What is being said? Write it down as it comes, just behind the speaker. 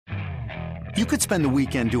You could spend the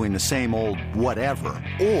weekend doing the same old whatever,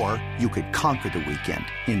 or you could conquer the weekend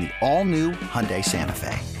in the all-new Hyundai Santa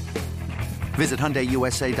Fe. Visit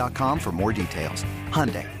HyundaiUSA.com for more details.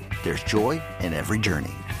 Hyundai, there's joy in every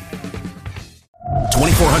journey.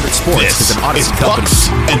 2400 Sports This is an Odyssey is company. Pucks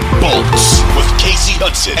and Bolts with Casey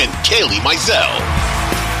Hudson and Kaylee Mizell.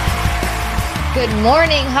 Good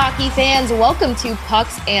morning, hockey fans. Welcome to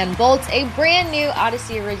Pucks and Bolts, a brand new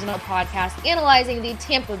Odyssey original podcast analyzing the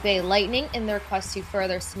Tampa Bay Lightning in their quest to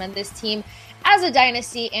further cement this team as a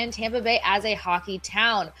dynasty and Tampa Bay as a hockey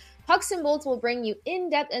town. Pucks and Bolts will bring you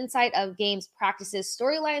in-depth insight of games, practices,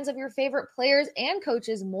 storylines of your favorite players and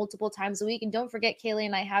coaches multiple times a week. And don't forget, Kaylee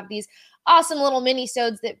and I have these awesome little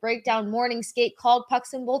mini-sodes that break down morning skate called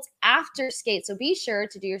Pucks and Bolts After Skate. So be sure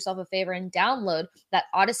to do yourself a favor and download that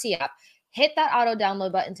Odyssey app. Hit that auto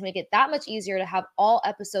download button to make it that much easier to have all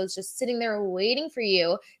episodes just sitting there waiting for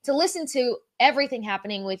you to listen to everything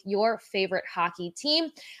happening with your favorite hockey team.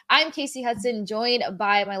 I'm Casey Hudson, joined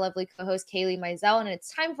by my lovely co-host Kaylee Mizell, and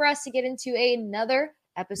it's time for us to get into another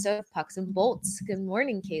episode of Pucks and Bolts. Good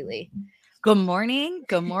morning, Kaylee. Good morning.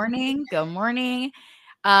 Good morning. Good morning.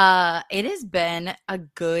 It has been a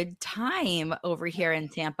good time over here in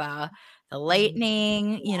Tampa. The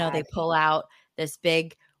Lightning, they pull out this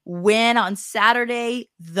big win on Saturday.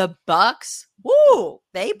 The Bucks,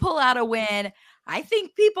 they pull out a win. I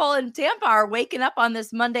think people in Tampa are waking up on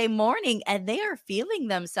this Monday morning and they are feeling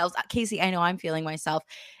themselves. Casey, I know I'm feeling myself.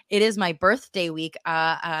 It is my birthday week.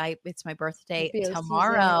 It's my birthday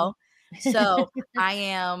tomorrow. So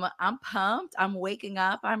I'm pumped. I'm waking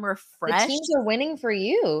up. I'm refreshed. The teams are winning for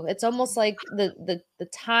you. It's almost like the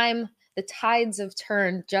tides have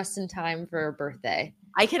turned just in time for a birthday.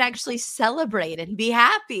 I can actually celebrate and be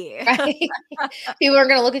happy. Right? People are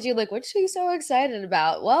going to look at you like, what are you so excited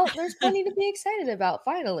about? Well, there's plenty to be excited about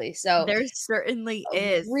finally. So there certainly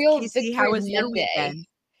is. Real Casey, victory how was your Monday. weekend?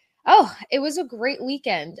 Oh, it was a great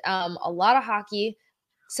weekend. A lot of hockey,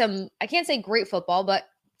 I can't say great football, but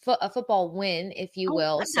a football win, if you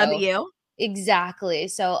will. W. Exactly.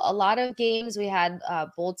 So a lot of games. We had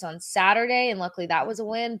Bolts on Saturday, and luckily that was a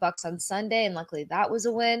win. Bucks on Sunday, and luckily that was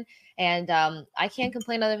a win. And I can't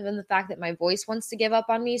complain other than the fact that my voice wants to give up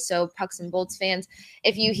on me. So Pucks and Bolts fans,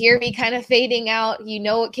 if you hear me kind of fading out, you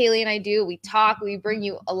know what Kaylee and I do. We talk, we bring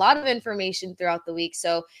you a lot of information throughout the week.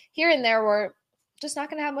 So here and there, we're just not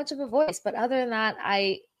going to have much of a voice. But other than that,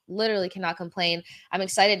 I literally cannot complain. I'm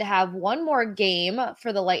excited to have one more game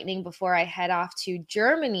for the Lightning before I head off to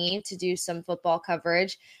Germany to do some football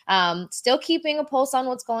coverage. Still keeping a pulse on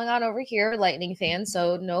what's going on over here, Lightning fans,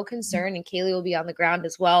 so no concern, and Kaylee will be on the ground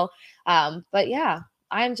as well. But yeah,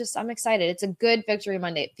 I'm excited. It's a good victory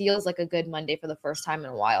Monday. It feels like a good Monday for the first time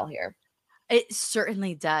in a while here. It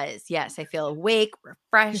certainly does. Yes, I feel awake,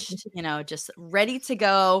 refreshed, just ready to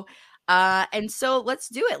go. And so let's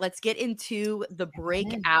do it. Let's get into the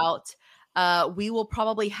breakout. We will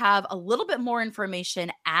probably have a little bit more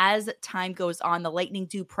information as time goes on. The Lightning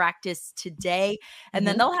do practice today, and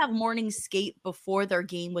then they'll have morning skate before their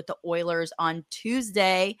game with the Oilers on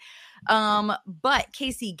Tuesday. But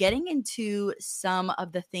Casey, getting into some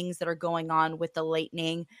of the things that are going on with the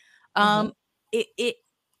Lightning,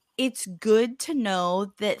 it's good to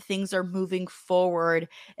know that things are moving forward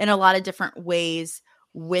in a lot of different ways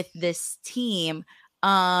with this team.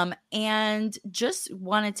 And just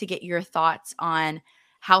wanted to get your thoughts on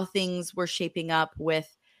how things were shaping up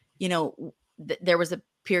with, there was a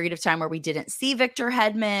period of time where we didn't see Victor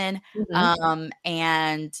Hedman,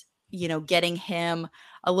 and, getting him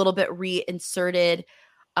a little bit reinserted.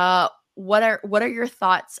 What are your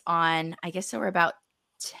thoughts on, I guess we're about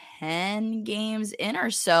 10 games in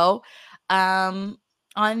or so, on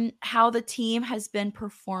how the team has been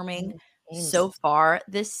performing so far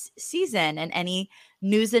this season, and any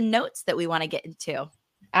news and notes that we want to get into?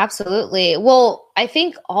 Absolutely. Well, I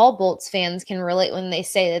think all Bolts fans can relate when they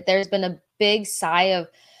say that there's been a big sigh of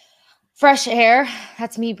fresh air.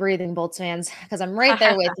 That's me breathing, Bolts fans, because I'm right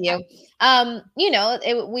there with you.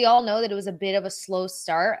 We all know that it was a bit of a slow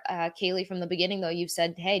start. Kaylee, from the beginning, though, you've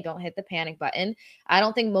said, hey, don't hit the panic button. I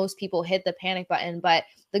don't think most people hit the panic button, but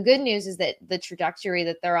the good news is that the trajectory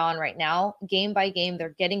that they're on right now, game by game,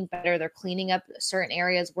 they're getting better. They're cleaning up certain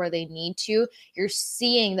areas where they need to. You're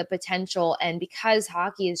seeing the potential. And because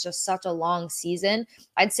hockey is just such a long season,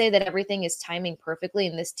 I'd say that everything is timing perfectly,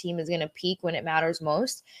 and this team is going to peak when it matters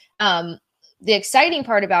most. The exciting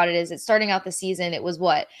part about it is that starting out the season, it was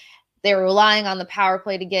what? They were relying on the power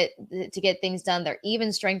play to get things done. Their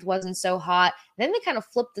even strength wasn't so hot. Then they kind of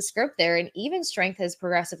flipped the script there, and even strength has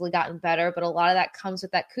progressively gotten better. But a lot of that comes with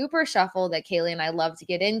that Cooper shuffle that Kaylee and I love to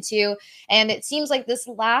get into. And it seems like this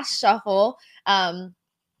last shuffle,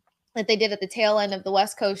 that they did at the tail end of the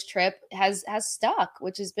West Coast trip has stuck,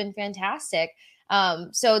 which has been fantastic.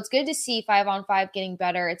 So it's good to see 5-on-5 getting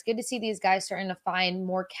better. It's good to see these guys starting to find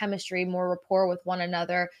more chemistry, more rapport with one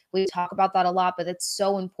another. We talk about that a lot, but it's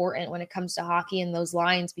so important when it comes to hockey and those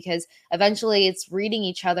lines, because eventually it's reading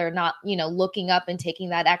each other, not, looking up and taking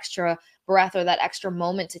that extra breath or that extra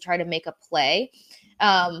moment to try to make a play.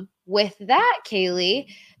 With that, Kaylee,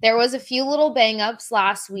 there was a few little bang-ups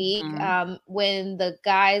last week when the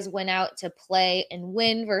guys went out to play and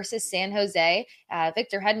win versus San Jose.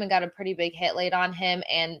 Victor Hedman got a pretty big hit laid on him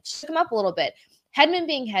and shook him up a little bit. Hedman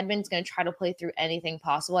being Hedman is going to try to play through anything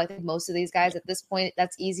possible. I think most of these guys at this point,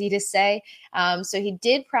 that's easy to say. So he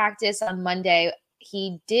did practice on Monday.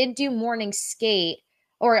 He did do morning skate,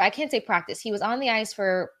 or I can't say practice. He was on the ice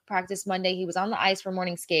for practice Monday. He was on the ice for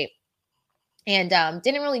morning skate. And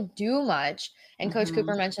didn't really do much. And Coach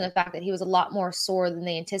Cooper mentioned the fact that he was a lot more sore than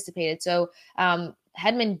they anticipated. So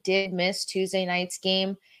Hedman did miss Tuesday night's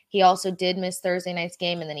game. He also did miss Thursday night's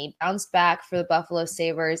game, and then he bounced back for the Buffalo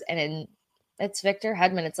Sabres. And it's Victor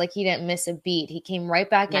Hedman. It's like he didn't miss a beat. He came right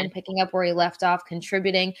back in, picking up where he left off,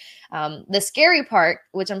 contributing. The scary part,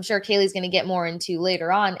 which I'm sure Kaylee's going to get more into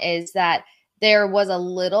later on, is that there was a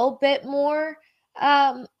little bit more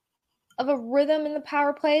of a rhythm in the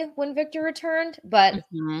power play when Victor returned, but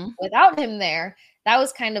without him there, that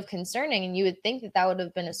was kind of concerning. And you would think that would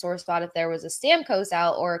have been a sore spot if there was a Stamkos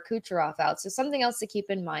out or a Kucherov out. So something else to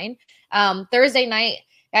keep in mind. Thursday night,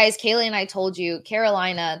 guys, Kaylee and I told you,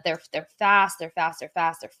 Carolina, they're fast, they're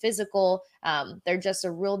physical. They're just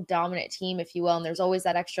a real dominant team, if you will. And there's always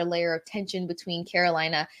that extra layer of tension between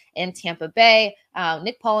Carolina and Tampa Bay.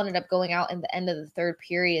 Nick Paul ended up going out in the end of the third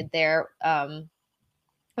period there.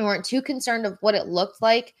 We weren't too concerned of what it looked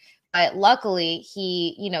like, but luckily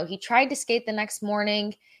he tried to skate the next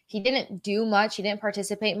morning. He didn't do much. He didn't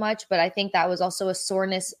participate much, but I think that was also a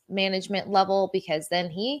soreness management level, because then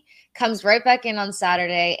he comes right back in on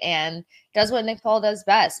Saturday and does what Nick Paul does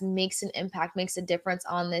best, makes an impact, makes a difference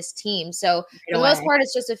on this team. So for the most part,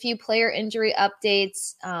 it's just a few player injury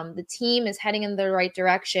updates. The team is heading in the right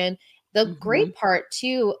direction. The great part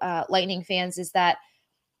too, Lightning fans, is that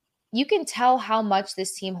you can tell how much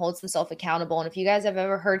this team holds themselves accountable. And if you guys have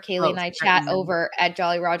ever heard Kaylee and I chat over at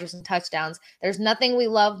Jolly Rogers and Touchdowns, there's nothing we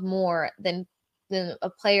love more than a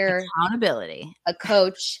player, accountability, a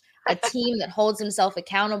coach, a team that holds himself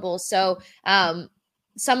accountable. So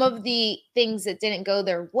some of the things that didn't go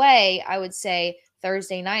their way, I would say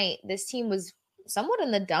Thursday night, this team was somewhat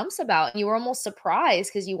in the dumps about. You were almost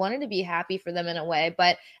surprised because you wanted to be happy for them in a way,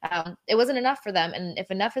 but it wasn't enough for them. And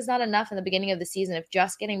if enough is not enough in the beginning of the season, if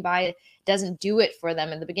just getting by doesn't do it for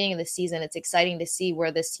them in the beginning of the season, it's exciting to see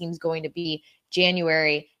where this team's going to be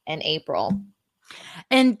January and April.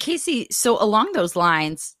 And Casey, so along those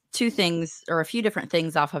lines, two things or a few different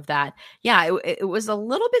things off of that. Yeah, it was a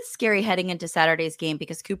little bit scary heading into Saturday's game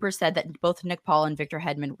because Cooper said that both Nick Paul and Victor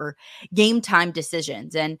Hedman were game time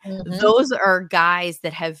decisions. And those are guys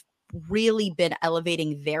that have really been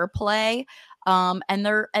elevating their play. And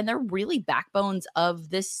they're really backbones of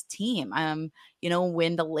this team.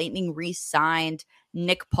 When the Lightning re-signed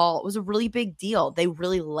Nick Paul, it was a really big deal. They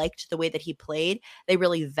really liked the way that he played. They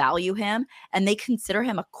really value him, and they consider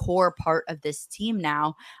him a core part of this team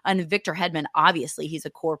now. And Victor Hedman, obviously, he's a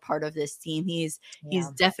core part of this team. He's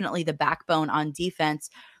definitely the backbone on defense.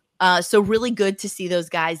 So really good to see those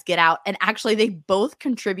guys get out. And actually, they both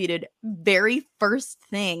contributed very first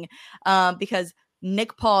thing because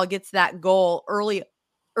Nick Paul gets that goal early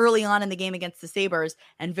on in the game against the Sabres,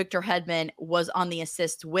 and Victor Hedman was on the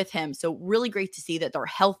assist with him. So really great to see that they're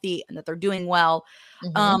healthy and that they're doing well.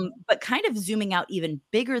 But kind of zooming out even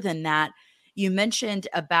bigger than that, you mentioned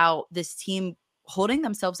about this team holding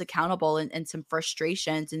themselves accountable and some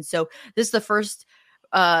frustrations. And so this is the first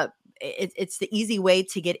it's the easy way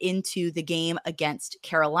to get into the game against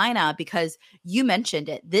Carolina, because you mentioned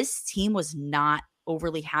it. This team was not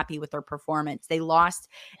overly happy with their performance. They lost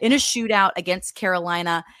in a shootout against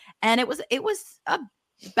Carolina, and it was a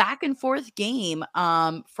back and forth game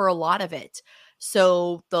for a lot of it.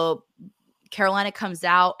 So the Carolina comes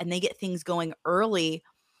out and they get things going early.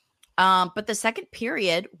 But the second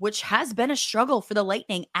period, which has been a struggle for the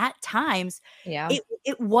Lightning at times,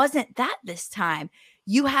 it wasn't that this time.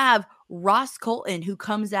 You have Ross Colton, who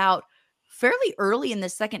comes out fairly early in the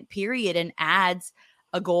second period and adds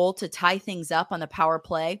a goal to tie things up on the power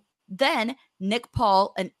play. Then Nick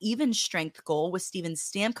Paul, an even strength goal with Steven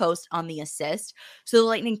Stamkos on the assist. So the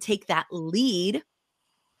Lightning take that lead.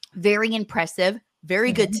 Very impressive.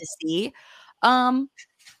 Very good to see.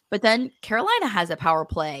 But then Carolina has a power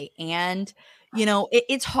play, and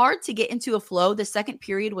it's hard to get into a flow. The second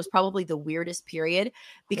period was probably the weirdest period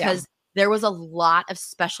because there was a lot of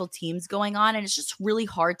special teams going on, and it's just really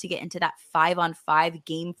hard to get into that 5-on-5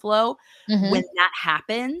 game flow when that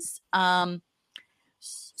happens.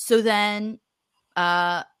 So then,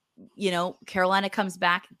 Carolina comes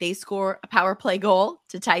back. They score a power play goal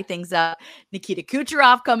to tie things up. Nikita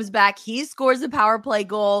Kucherov comes back. He scores a power play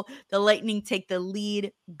goal. The Lightning take the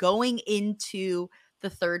lead going into the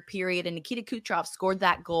third period, and Nikita Kucherov scored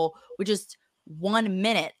that goal with just 1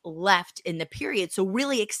 minute left in the period. So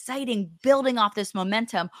really exciting, building off this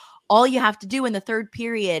momentum. All you have to do in the third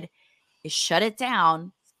period is shut it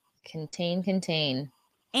down. Contain.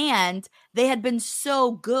 And they had been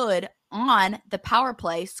so good on the power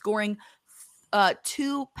play, scoring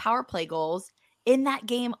 2 power play goals in that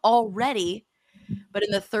game already. But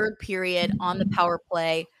in the third period on the power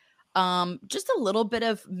play, just a little bit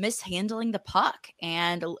of mishandling the puck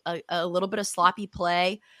and a little bit of sloppy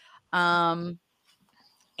play. And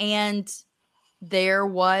there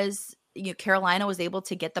was, Carolina was able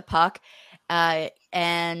to get the puck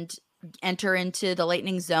and enter into the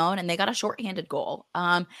Lightning zone, and they got a shorthanded goal.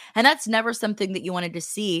 And that's never something that you wanted to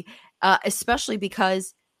see, especially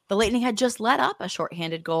because the Lightning had just let up a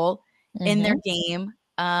shorthanded goal in their game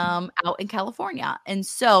out in California. And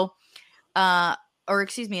so,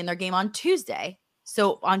 in their game on Tuesday.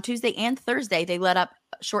 So on Tuesday and Thursday, they let up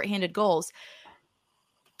shorthanded goals.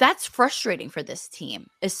 That's frustrating for this team,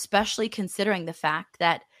 especially considering the fact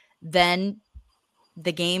that then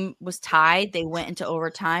the game was tied. They went into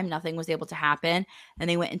overtime. Nothing was able to happen. And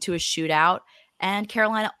they went into a shootout. And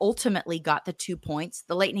Carolina ultimately got the 2 points.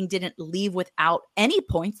 The Lightning didn't leave without any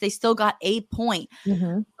points. They still got a point.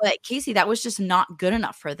 But Casey, that was just not good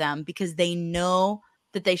enough for them because they know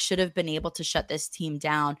that they should have been able to shut this team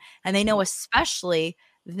down. And they know especially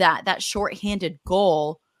that shorthanded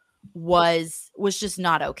goal was just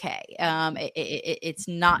not okay. It's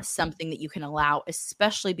not something that you can allow,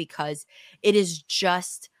 especially because it is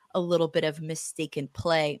just a little bit of mistaken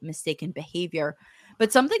play, mistaken behavior.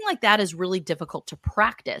 But something like that is really difficult to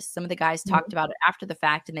practice. Some of the guys talked about it after the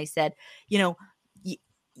fact, and they said,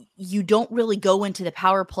 you don't really go into the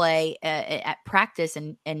power play at practice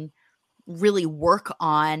and really work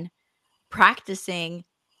on practicing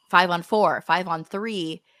 5-on-4,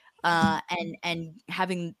 5-on-3, and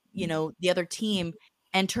having, the other team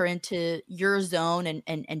enter into your zone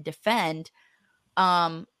and defend.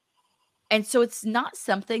 And so it's not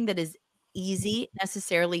something that is easy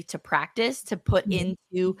necessarily to practice, to put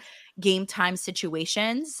into game time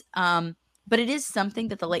situations. But it is something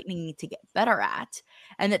that the Lightning need to get better at,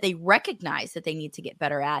 and that they recognize that they need to get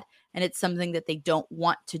better at. And it's something that they don't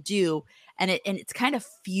want to do. And it's kind of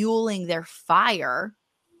fueling their fire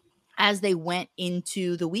as they went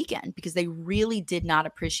into the weekend, because they really did not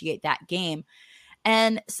appreciate that game.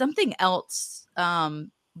 And something else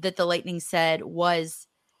that the Lightning said was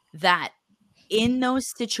that in those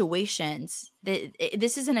situations,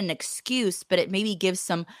 this isn't an excuse, but it maybe gives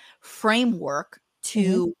some framework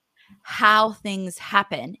to how things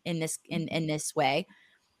happen in this way.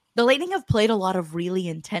 The Lightning have played a lot of really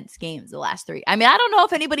intense games the last 3. I mean, I don't know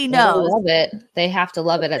if anybody knows. They love it. They have to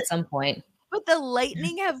love it at some point. But the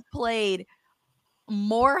Lightning have played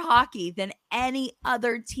more hockey than any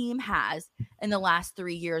other team has in the last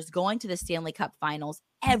 3 years, going to the Stanley Cup Finals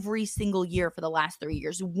every single year for the last 3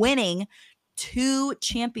 years, winning 2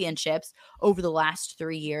 championships over the last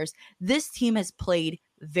 3 years. This team has played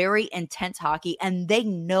very intense hockey, and they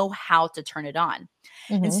know how to turn it on.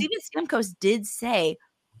 And Steven Stamkos did say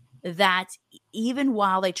that even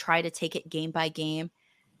while they try to take it game by game,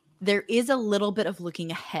 there is a little bit of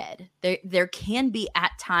looking ahead. There can be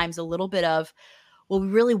at times a little bit of, well, we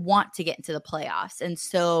really want to get into the playoffs. And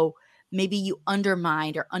so maybe you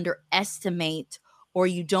undermine or underestimate, or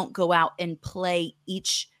you don't go out and play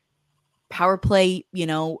each power play,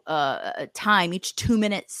 time, each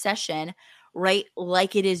 2-minute session, right?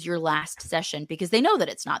 Like it is your last session, because they know that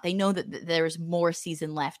it's not. They know that there's more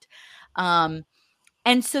season left. And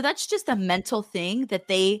so that's just a mental thing that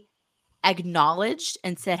they acknowledged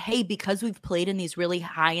and said, hey, because we've played in these really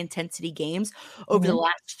high intensity games over the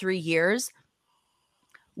last 3 years,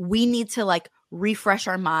 we need to refresh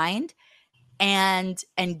our mind and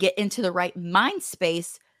get into the right mind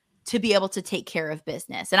space to be able to take care of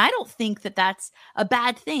business. And I don't think that that's a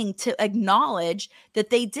bad thing to acknowledge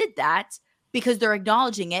that they did that, because they're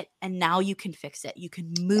acknowledging it, and now you can fix it. You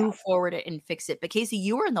can move forward and fix it. But Casey,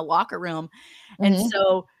 you were in the locker room. And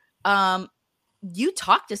so you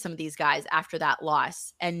talked to some of these guys after that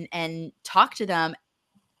loss and talked to them,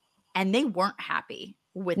 and they weren't happy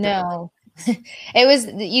with No. It was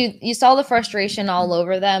you saw the frustration all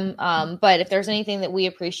over them. But if there's anything that we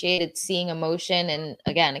appreciate, it's seeing emotion and,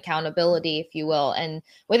 again, accountability, if you will. And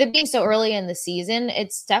with it being so early in the season,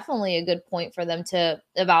 it's definitely a good point for them to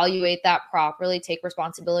evaluate that properly, take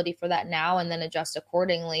responsibility for that now, and then adjust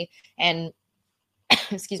accordingly. And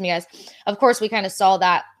excuse me, guys. Of course, we kind of saw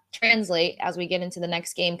that translate as we get into the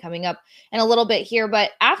next game coming up in a little bit here.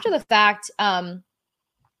 But after the fact,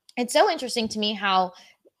 it's so interesting to me how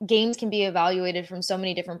games can be evaluated from so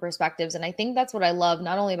many different perspectives. And I think that's what I love,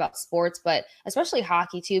 not only about sports, but especially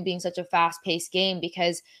hockey too, being such a fast-paced game,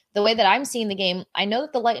 because the way that I'm seeing the game, I know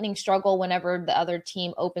that the Lightning struggle whenever the other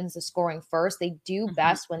team opens the scoring first. They do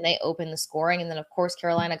best when they open the scoring. And then, of course,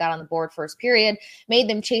 Carolina got on the board first period, made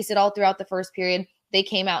them chase it all throughout the first period. They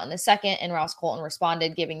came out in the second, and Ross Colton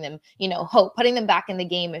responded, giving them, hope, putting them back in the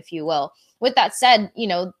game, if you will. With that said,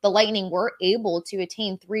 the Lightning were able to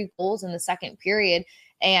attain 3 goals in the second period,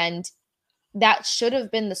 and that should have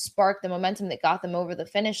been the spark, the momentum that got them over the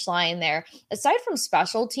finish line there. Aside from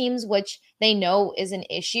special teams, which they know is an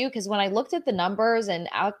issue, because when I looked at the numbers and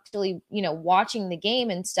actually, watching the game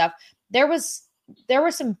and stuff, there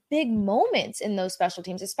were some big moments in those special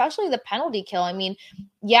teams, especially the penalty kill. I mean,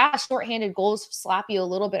 yeah, shorthanded goals slap you a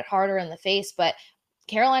little bit harder in the face, but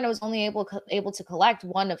Carolina was only able to collect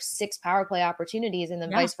 1 of 6 power play opportunities, and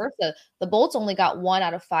then vice versa. The Bolts only got 1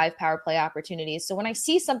 out of 5 power play opportunities. So when I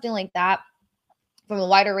see something like that from a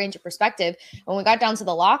wider range of perspective, when we got down to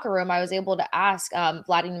the locker room, I was able to ask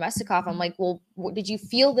Vladimir Mestikov, I'm like, well, did you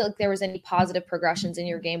feel that there was any positive progressions in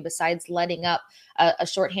your game besides letting up a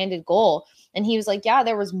shorthanded goal? And he was like, yeah,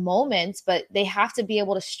 there was moments, but they have to be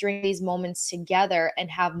able to string these moments together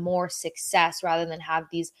and have more success rather than have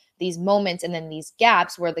these moments and then these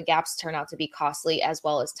gaps where the gaps turn out to be costly as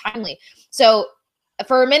well as timely. So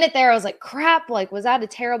for a minute there, I was like, crap, like, was that a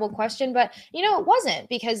terrible question? But, it wasn't,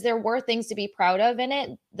 because there were things to be proud of in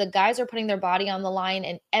it. The guys are putting their body on the line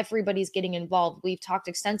and everybody's getting involved. We've talked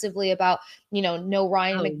extensively about, no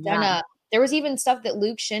Ryan McDonough. Yeah. There was even stuff that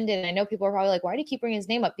Luke Schenn did. And I know people are probably like, why do you keep bringing his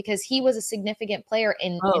name up? Because he was a significant player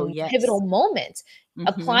in pivotal moments,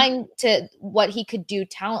 applying to what he could do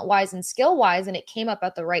talent-wise and skill-wise, and it came up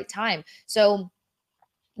at the right time. So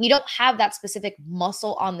you don't have that specific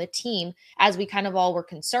muscle on the team, as we kind of all were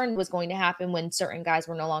concerned was going to happen when certain guys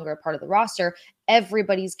were no longer a part of the roster.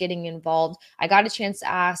 Everybody's getting involved. I got a chance to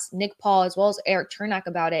ask Nick Paul as well as Erik Cernak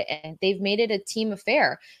about it, and they've made it a team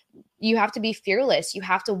affair. You have to be fearless. You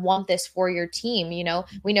have to want this for your team.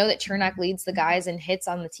 We know that Cernak leads the guys and hits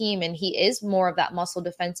on the team, and he is more of that muscle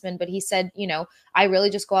defenseman. But he said, I really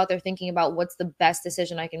just go out there thinking about what's the best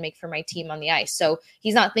decision I can make for my team on the ice. So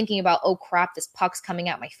he's not thinking about, oh crap, this puck's coming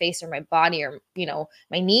at my face or my body or,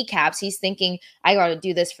 my kneecaps. He's thinking, I got to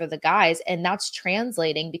do this for the guys. And that's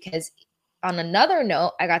translating, because on another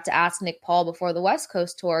note, I got to ask Nick Paul before the West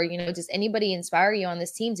Coast tour, does anybody inspire you on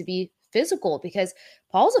this team to be physical? Because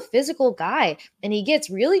Paul's a physical guy, and he gets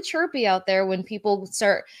really chirpy out there when people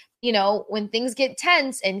start, when things get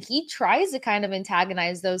tense, and he tries to kind of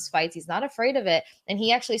antagonize those fights. He's not afraid of it. And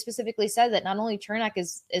he actually specifically said that not only Cernak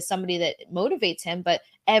is somebody that motivates him, but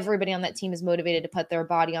everybody on that team is motivated to put their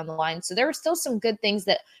body on the line. So there were still some good things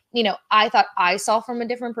that, I thought I saw from a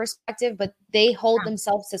different perspective, but they hold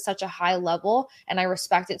themselves to such a high level, and I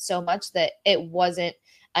respect it so much that it wasn't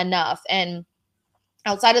enough. And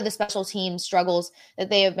outside of the special team struggles that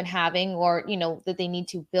they have been having, or, that they need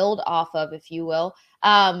to build off of, if you will,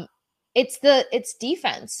 it's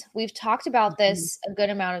defense. We've talked about this a good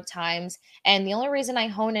amount of times. And the only reason I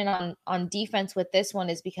hone in on defense with this one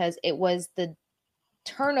is because it was the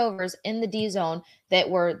turnovers in the D zone that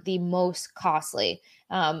were the most costly.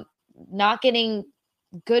 Not getting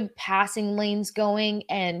good passing lanes going.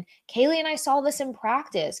 And Kaylee and I saw this in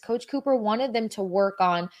practice. Coach Cooper wanted them to work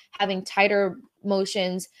on having tighter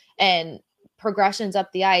motions and progressions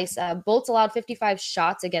up the ice. Bolts allowed 55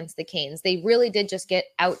 shots against the Canes. They really did just get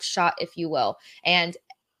outshot, if you will. And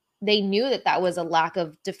they knew that was a lack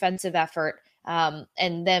of defensive effort,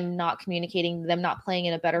 and them not communicating, them not playing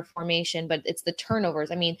in a better formation, but it's the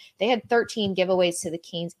turnovers. I mean, they had 13 giveaways to the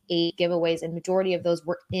Canes, 8 giveaways, and majority of those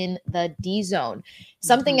were in the D zone.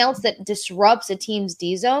 Something else that disrupts a team's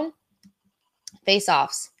D zone,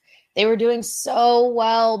 face-offs. They were doing so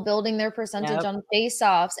well building their percentage on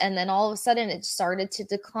face-offs, and then all of a sudden it started to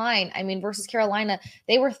decline. I mean, versus Carolina,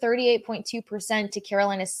 they were 38.2% to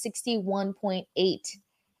Carolina's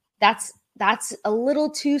 61.8%. That's a little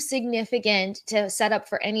too significant to set up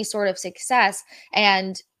for any sort of success.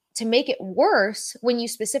 And to make it worse, when you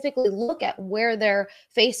specifically look at where their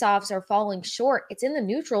face-offs are falling short, it's in the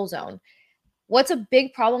neutral zone. What's a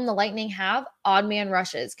big problem the Lightning have? Odd man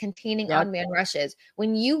rushes, containing Yep. odd man rushes.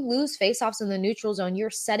 When you lose faceoffs in the neutral zone, you're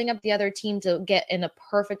setting up the other team to get in a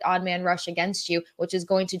perfect odd man rush against you, which is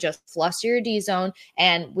going to just fluster your D zone.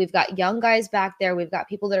 And we've got young guys back there. We've got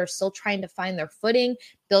people that are still trying to find their footing,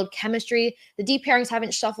 build chemistry. The D pairings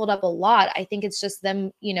haven't shuffled up a lot. I think it's just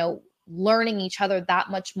them, learning each other that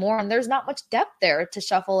much more. And there's not much depth there to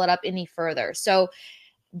shuffle it up any further. So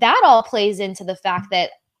that all plays into the fact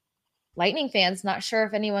that Lightning fans, not sure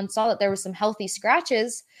if anyone saw that there was some healthy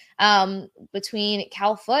scratches between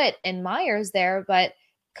Cal Foote and Myers there, but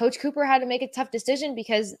Coach Cooper had to make a tough decision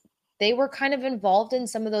because they were kind of involved in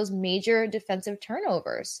some of those major defensive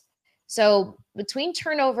turnovers. So between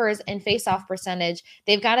turnovers and faceoff percentage,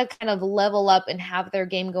 they've got to kind of level up and have their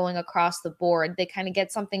game going across the board. They kind of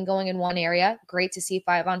get something going in one area. Great to see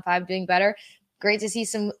 5-on-5 doing better. Great to see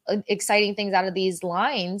some exciting things out of these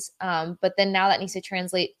lines. But then now that needs to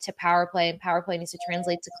translate to power play, and power play needs to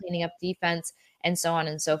translate to cleaning up defense, and so on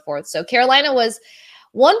and so forth. So Carolina was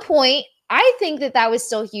 1 point. I think that was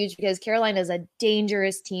still huge because Carolina is a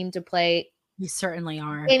dangerous team to play. You certainly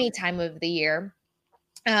are. Any time of the year.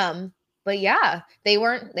 But yeah, they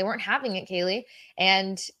weren't having it, Kaylee.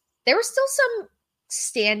 And there were still some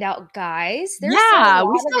standout guys. We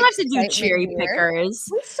still have to do cherry pickers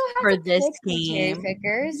for this game. Cherry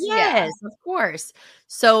pickers. Yes, of course.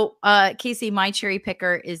 So, Casey, my cherry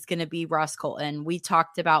picker is going to be Ross Colton. We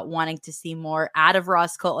talked about wanting to see more out of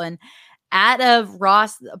Ross Colton, out of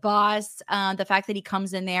Ross Boss, the fact that he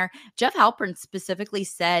comes in there. Jeff Halpern specifically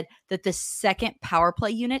said that the second power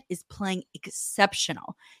play unit is playing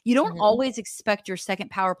exceptional. You don't always expect your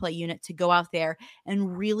second power play unit to go out there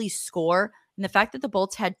and really score. And the fact that the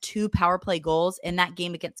Bolts had 2 power play goals in that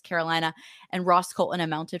game against Carolina and Ross Colton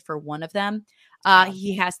amounted for one of them,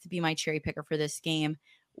 he has to be my cherry picker for this game.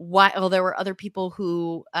 While there were other people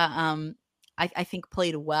who I think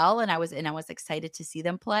played well, and I was excited to see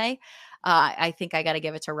them play. I think I got to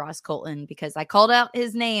give it to Ross Colton because I called out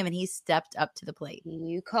his name and he stepped up to the plate.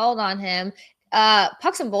 You called on him.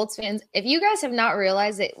 Pucks and Bolts fans, if you guys have not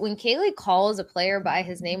realized that when Kaylee calls a player by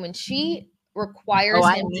his name, when she requires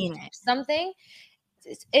him to do something,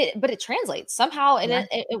 but it translates somehow and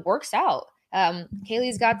it works out.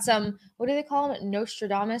 Kaylee's got some, what do they call him?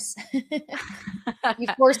 Nostradamus. You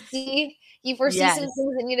foresee some things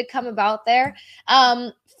that need to come about there.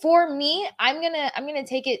 For me, I'm gonna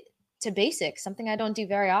take it to basics, something I don't do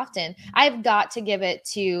very often. I've got to give it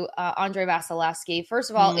to Andre Vasilevskiy. First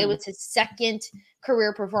of all, it was his second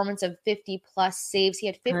career performance of 50 plus saves. He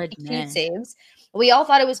had 52 saves. We all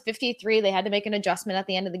thought it was 53. They had to make an adjustment at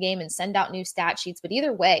the end of the game and send out new stat sheets. But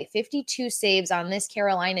either way, 52 saves on this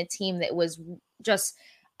Carolina team that was just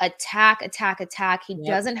attack. He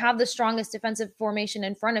doesn't have the strongest defensive formation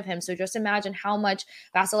in front of him. So just imagine how much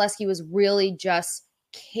Vasilevskiy was really just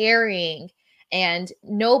carrying. And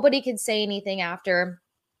nobody could say anything after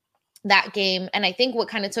that game. And I think what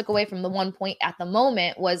kind of took away from the 1 point at the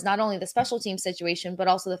moment was not only the special team situation, but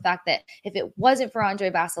also the fact that if it wasn't for Andre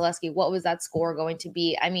Vasilevskiy, what was that score going to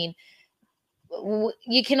be? I mean,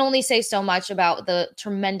 you can only say so much about the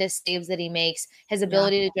tremendous saves that he makes, his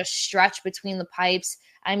ability to just stretch between the pipes.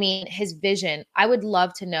 I mean, his vision. I would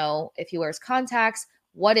love to know if he wears contacts.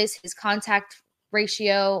 What is his contact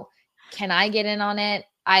ratio? Can I get in on it?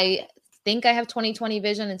 I think I have 20/20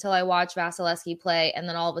 vision until I watch Vasilevskiy play, and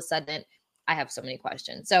then all of a sudden I have so many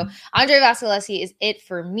questions. So Andre Vasilevskiy is it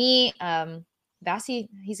for me. Vasi,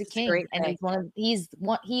 he's a king, and he is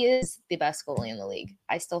the best goalie in the league.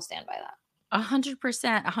 I still stand by that.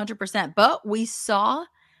 100%. But we saw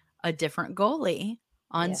a different goalie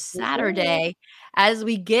on Saturday as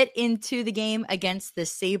we get into the game against the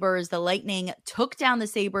Sabres. The Lightning took down the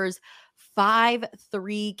Sabres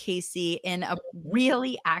 5-3, Casey, in a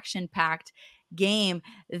really action-packed game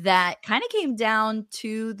that kind of came down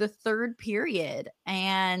to the third period,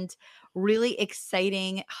 and really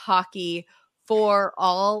exciting hockey for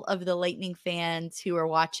all of the Lightning fans who are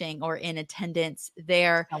watching or in attendance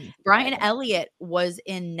there. Brian Elliott was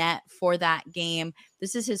in net for that game.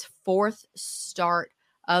 This is his 4th start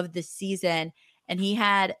of the season, and he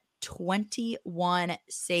had 21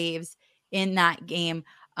 saves in that game.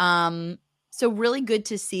 So really good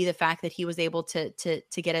to see the fact that he was able to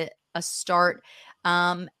get a start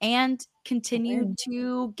and continue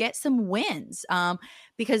to get some wins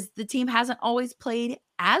because the team hasn't always played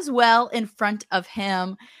as well in front of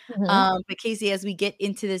him. But Casey, as we get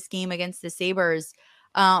into this game against the Sabres,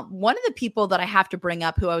 one of the people that I have to bring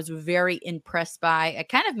up who I was very impressed by, I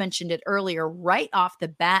kind of mentioned it earlier, right off the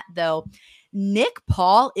bat though, Nick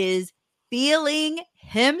Paul is feeling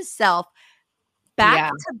himself.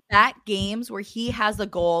 back-to-back games where he has a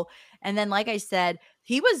goal. And then, like I said,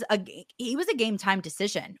 he was a game time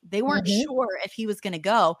decision. They weren't sure if he was going to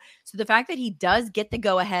go. So the fact that he does get the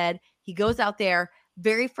go ahead, he goes out there,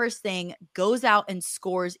 very first thing, goes out and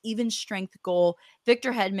scores even strength goal.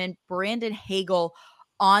 Victor Hedman, Brandon Hagel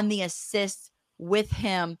on the assist with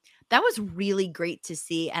him. That was really great to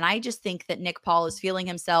see. And I just think that Nick Paul is feeling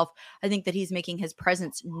himself. I think that he's making his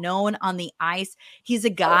presence known on the ice. He's a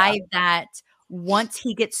guy that once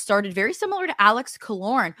he gets started, very similar to Alex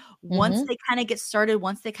Killorn, once they kind of get started,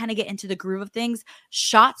 once they kind of get into the groove of things,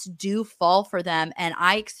 shots do fall for them. And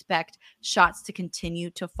I expect shots to continue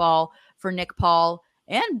to fall for Nick Paul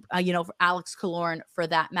and, for Alex Killorn for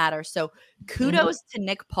that matter. So kudos to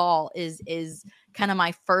Nick Paul is kind of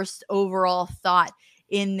my first overall thought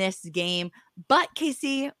in this game. But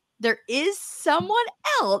Casey, there is someone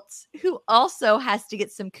else who also has to get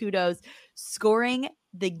some kudos, scoring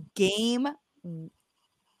the game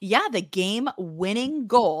winning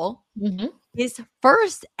goal, his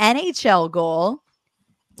first NHL goal.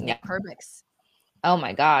 Yeah. Perbix. Oh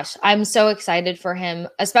my gosh. I'm so excited for him,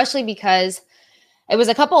 especially because it was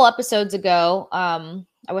a couple episodes ago.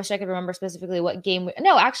 I wish I could remember specifically what game. It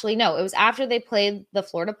was after they played the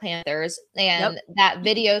Florida Panthers, and that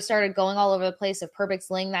video started going all over the place of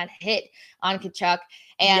Perbix laying that hit on Tkachuk.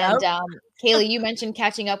 And Kaylee, you mentioned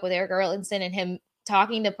catching up with Erik Erlendsson and him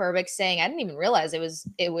talking to Perbix, saying, I didn't even realize it was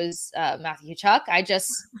Matthew Tkachuk. I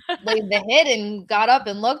just laid the hit and got up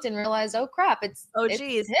and looked and realized, oh crap, it's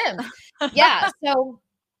him. Yeah. So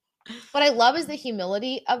what I love is the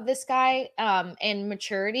humility of this guy and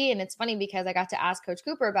maturity. And it's funny because I got to ask Coach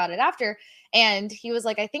Cooper about it after, and he was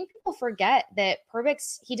like, I think people forget that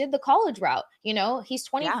Perbix, he did the college route. He's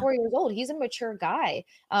 24 years old. He's a mature guy.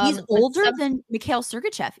 He's older than Mikhail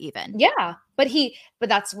Sergachev even. Yeah. But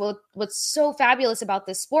that's what's so fabulous about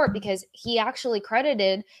this sport, because he actually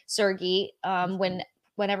credited Sergei when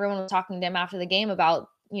everyone was talking to him after the game about,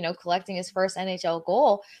 collecting his first NHL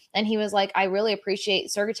goal. And he was like, I really appreciate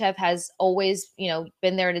Sergachev has always,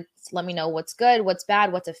 been there to let me know what's good, what's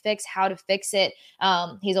bad, what to fix, how to fix it.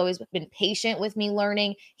 He's always been patient with me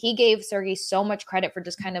learning. He gave Sergei so much credit for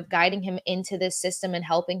just kind of guiding him into this system and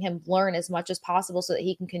helping him learn as much as possible so that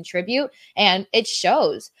he can contribute. And it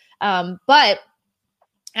shows. But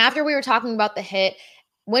after we were talking about the hit,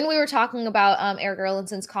 when we were talking about Erik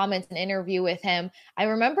Erlendsson's comments and interview with him, I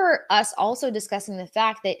remember us also discussing the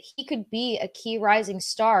fact that he could be a key rising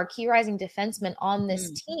defenseman on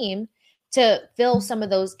this team to fill some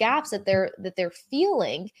of those gaps that they're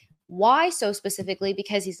feeling. Why so specifically?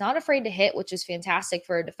 Because he's not afraid to hit, which is fantastic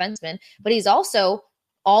for a defenseman, but he's also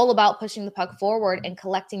all about pushing the puck forward and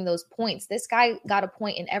collecting those points. This guy got a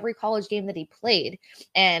point in every college game that he played.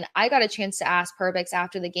 And I got a chance to ask Perbix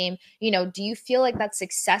after the game, do you feel like that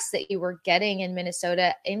success that you were getting in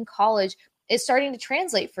Minnesota in college is starting to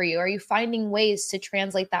translate for you? Are you finding ways to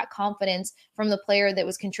translate that confidence from the player that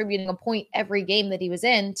was contributing a point every game that he was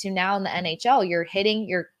in to now in the NHL? You're hitting,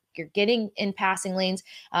 you're getting in passing lanes.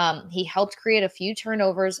 He helped create a few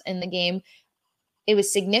turnovers in the game. It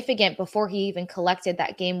was significant before he even collected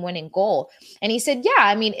that game-winning goal. And he said, yeah,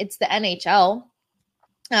 I mean, it's the NHL.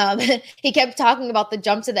 He kept talking about the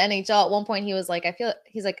jump to the NHL. At one point, he was like, I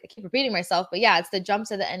keep repeating myself, but yeah, it's the jump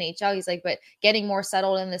to the NHL. He's like, but getting more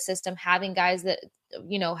settled in the system, having guys that,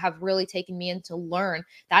 have really taken me in to learn,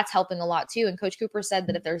 that's helping a lot too. And Coach Cooper said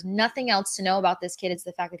that if there's nothing else to know about this kid, it's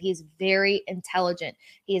the fact that he's very intelligent.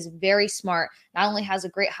 He is very smart, not only has a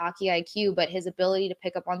great hockey IQ, but his ability to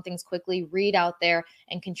pick up on things quickly, read out there,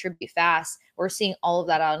 and contribute fast. We're seeing all of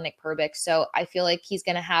that out of Nick Perbix. So I feel like he's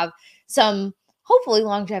going to have some hopefully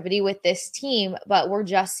longevity with this team, but we're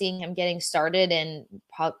just seeing him getting started and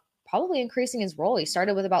probably increasing his role. He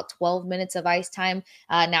started with about 12 minutes of ice time.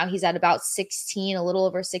 Now he's at about 16, a little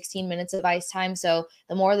over 16 minutes of ice time. So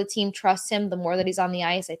the more the team trusts him, the more that he's on the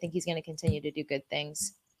ice, I think he's going to continue to do good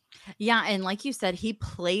things. Yeah. And like you said, he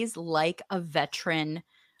plays like a veteran.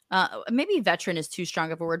 Maybe veteran is too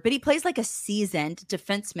strong of a word, but he plays like a seasoned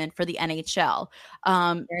defenseman for the NHL.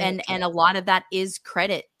 And a lot of that is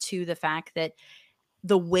credit to the fact that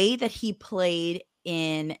the way that he played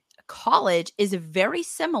in college is very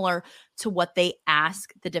similar to what they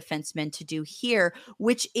ask the defensemen to do here,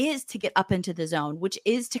 which is to get up into the zone, which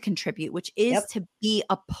is to contribute, which is to be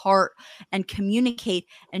a part and communicate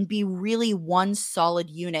and be really one solid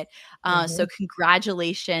unit. So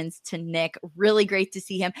congratulations to Nick. Really great to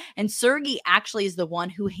see him. And Sergei actually is the one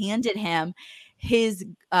who handed him his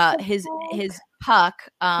puck.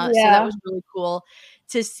 So that was really cool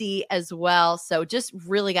to see as well. So just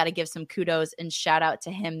really got to give some kudos and shout out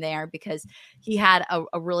to him there because he had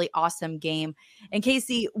a really awesome game. And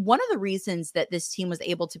Casey, one of the reasons that this team was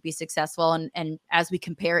able to be successful, and as we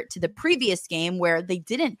compare it to the previous game where they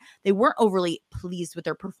weren't overly pleased with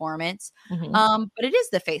their performance, but it is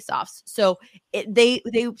the faceoffs. So they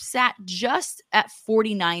sat just at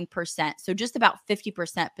 49%, so just about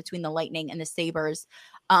 50% between the Lightning and the Sabres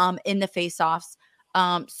in the faceoffs.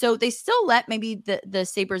 So they still let maybe the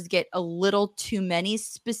Sabres get a little too many,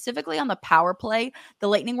 specifically on the power play. The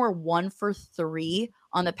Lightning were 1 for 3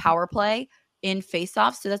 on the power play in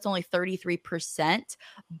faceoffs, so that's only 33%.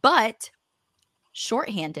 But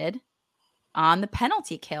shorthanded on the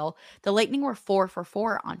penalty kill, the Lightning were 4 for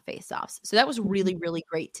 4 on faceoffs. So that was really, really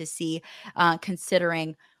great to see,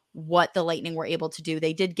 considering what the Lightning were able to do.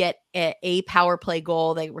 They did get a power play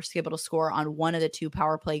goal. They were able to score on one of the 2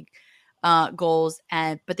 power play goals,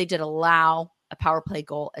 but they did allow a power play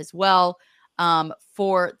goal as well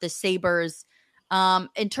for the Sabres.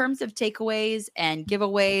 In terms of takeaways and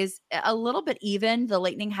giveaways, a little bit even. The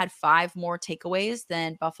Lightning had 5 more takeaways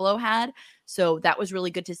than Buffalo had, so that was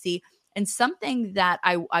really good to see. And something that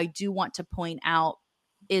I do want to point out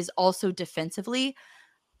is also defensively,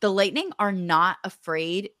 the Lightning are not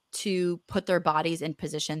afraid to put their bodies in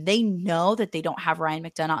position. They know that they don't have Ryan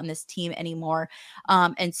McDonagh on this team anymore.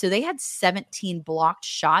 And so they had 17 blocked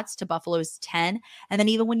shots to Buffalo's 10. And then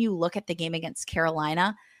even when you look at the game against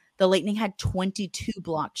Carolina, the Lightning had 22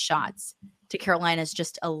 blocked shots to Carolina's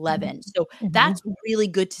just 11. So that's really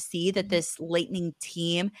good to see that this Lightning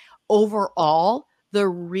team overall,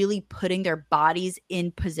 they're really putting their bodies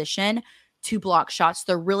in position to block shots.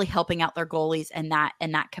 They're really helping out their goalies and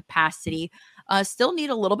that capacity. Still need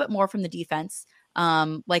a little bit more from the defense,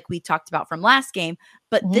 like we talked about from last game.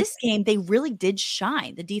 But this game, they really did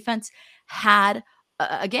shine. The defense had,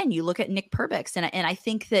 again, you look at Nick Perbix, and I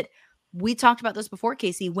think that we talked about this before,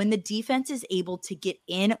 Casey, when the defense is able to get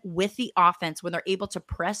in with the offense, when they're able to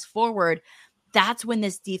press forward, that's when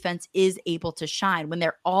this defense is able to shine, when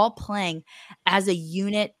they're all playing as a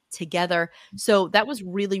unit together. So that was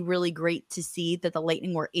really, really great to see that the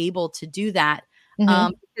Lightning were able to do that.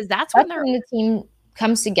 Because that's when the team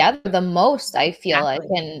comes together the most, I feel like.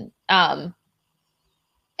 And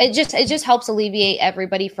it just helps alleviate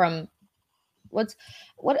everybody from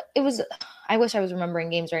I wish I was remembering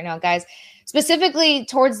games right now, guys. Specifically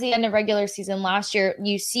towards the end of regular season last year,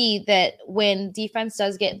 you see that when defense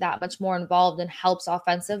does get that much more involved and helps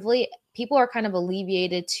offensively, people are kind of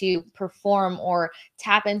alleviated to perform or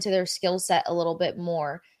tap into their skill set a little bit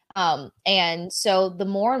more. And so the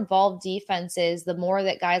more involved defense is, the more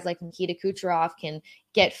that guys like Nikita Kucherov can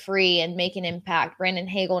get free and make an impact. Brandon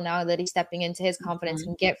Hagel, now that he's stepping into his confidence,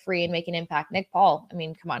 can get free and make an impact. Nick Paul, I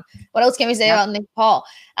mean, come on. What else can we say about Nick Paul?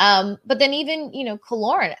 But then even,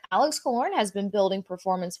 Killorn, Alex Killorn has been building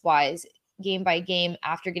performance-wise game by game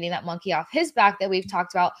after getting that monkey off his back that we've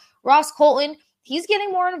talked about. Ross Colton, he's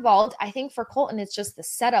getting more involved. I think for Colton, it's just the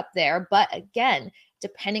setup there. But again,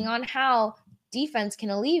 depending on how defense can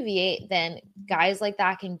alleviate, then guys like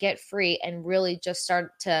that can get free and really just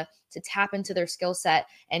start to tap into their skill set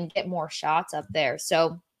and get more shots up there.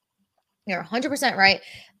 So you're 100% right.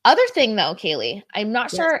 Other thing though, Kaylee, I'm not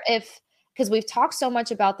sure because we've talked so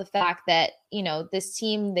much about the fact that, this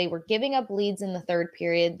team, they were giving up leads in the third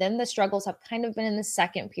period. Then the struggles have kind of been in the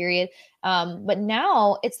second period. But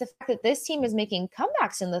now it's the fact that this team is making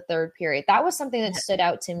comebacks in the third period. That was something that stood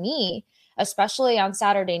out to me, especially on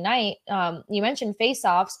Saturday night. You mentioned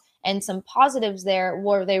faceoffs, and some positives there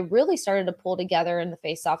where they really started to pull together in the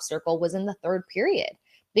faceoff circle was in the third period.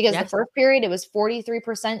 Because the first period, it was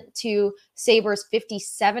 43% to Sabres,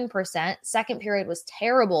 57%. Second period was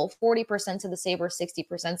terrible, 40% to the Sabres,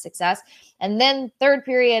 60% success. And then third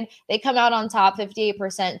period, they come out on top,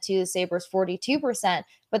 58% to the Sabres, 42%.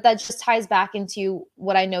 But that just ties back into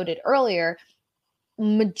what I noted earlier.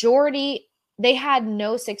 Majority, they had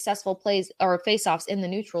no successful plays or faceoffs in the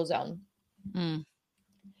neutral zone.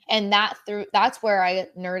 And that's where I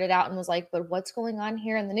nerded out and was like, but what's going on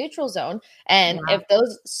here in the neutral zone? And if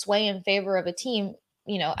those sway in favor of a team,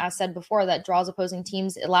 as said before, that draws opposing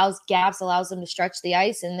teams, allows them to stretch the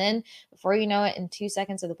ice. And then before you know it, in 2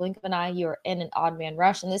 seconds or the blink of an eye, you're in an odd man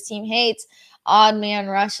rush. And this team hates odd man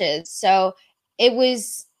rushes. So it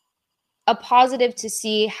was a positive to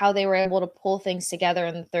see how they were able to pull things together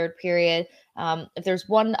in the third period. If there's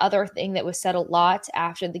one other thing that was said a lot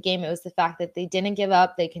after the game, it was the fact that they didn't give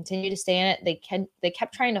up. They continued to stay in it. They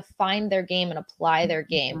kept trying to find their game and apply their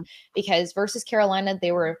game, because versus Carolina,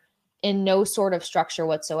 they were in no sort of structure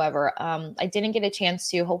whatsoever. I didn't get a chance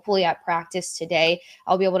to. Hopefully at practice today,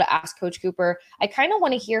 I'll be able to ask Coach Cooper. I kind of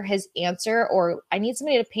want to hear his answer, or I need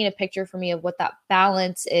somebody to paint a picture for me of what that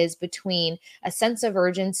balance is between a sense of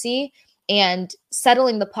urgency and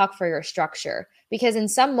settling the puck for your structure. Because in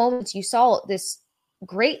some moments you saw this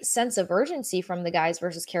great sense of urgency from the guys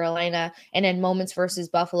versus Carolina, and in moments versus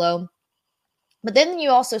Buffalo. But then you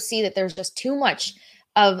also see that there's just too much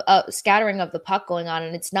of scattering of the puck going on,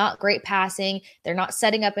 and it's not great passing. They're not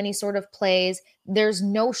setting up any sort of plays. There's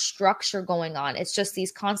no structure going on. It's just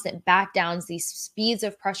these constant back downs, these speeds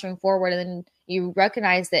of pressuring forward. And then you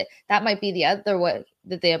recognize that that might be the other way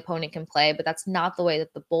that the opponent can play, but that's not the way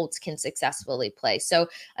that the Bolts can successfully play. So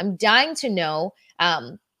I'm dying to know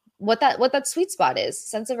what that sweet spot is: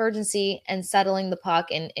 sense of urgency and settling the puck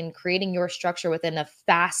and creating your structure within a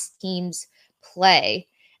fast team's play.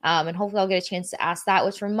 And hopefully I'll get a chance to ask that,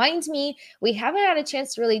 which reminds me, we haven't had a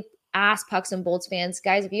chance to really ask Pucks and Bolts fans.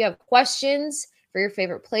 Guys, if you have questions for your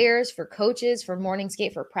favorite players, for coaches, for morning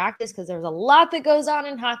skate, for practice, because there's a lot that goes on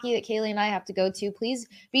in hockey that Kaylee and I have to go to, please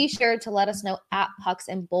be sure to let us know at Pucks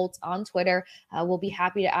and Bolts on Twitter. We'll be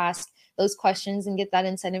happy to ask those questions and get that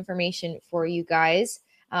inside information for you guys.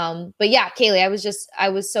 But yeah, Kaylee, I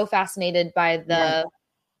was so fascinated by the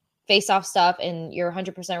face-off stuff, and you're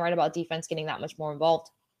 100% right about defense getting that much more involved.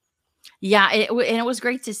 Yeah, and it was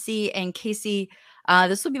great to see. And Casey,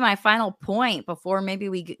 this will be my final point before maybe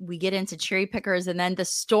we get into cherry pickers and then the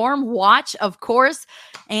Storm Watch, of course.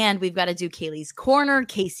 And we've got to do Kaylee's Corner,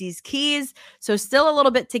 Casey's Keys. So still a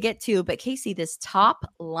little bit to get to. But Casey, this top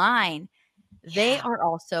line, they are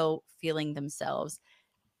also feeling themselves.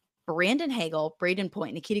 Brandon Hagel, Brayden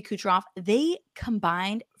Point, Nikita Kucherov, they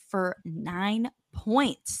combined for 9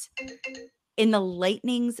 points in the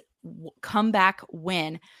Lightning's comeback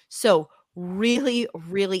win. So really,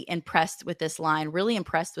 really impressed with this line, really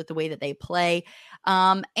impressed with the way that they play.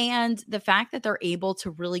 And the fact that they're able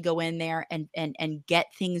to really go in there and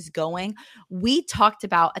get things going. We talked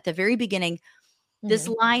about at the very beginning, this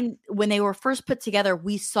line, when they were first put together,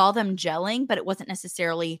 we saw them gelling, but it wasn't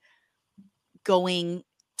necessarily going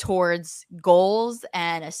towards goals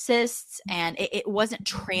and assists, and it wasn't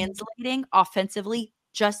translating offensively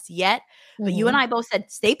just yet. But you and I both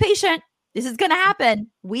said, stay patient. This is going to happen.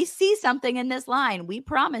 We see something in this line. We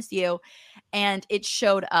promise you. And it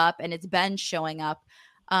showed up, and it's been showing up.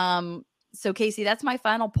 So Casey, that's my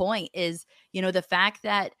final point is, the fact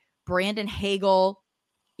that Brandon Hagel,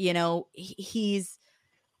 the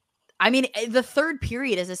third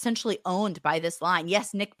period is essentially owned by this line.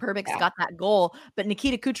 Yes, Nick Perbix got that goal, but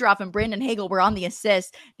Nikita Kucherov and Brandon Hagel were on the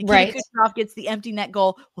assist. Nikita Kucherov gets the empty net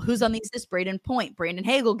goal. Well, who's on the assist? Brayden Point. Brandon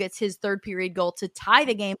Hagel gets his third period goal to tie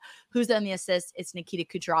the game. Who's on the assist? It's Nikita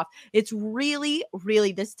Kucherov. It's really,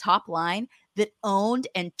 really this top line that owned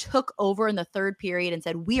and took over in the third period and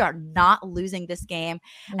said, we are not losing this game.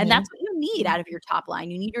 And that's what you need out of your top line.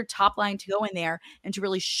 You need your top line to go in there and to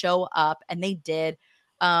really show up. And they did.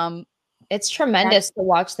 It's tremendous to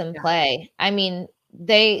watch them play. I mean,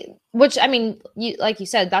 like you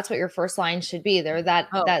said, that's what your first line should be. They're that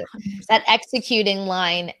executing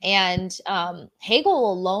line. And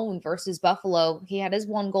Hagel alone versus Buffalo, he had his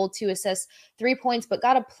 1 goal, 2 assists, 3 points, but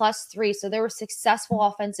got a +3. So there was successful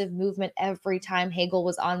offensive movement every time Hagel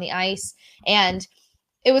was on the ice. And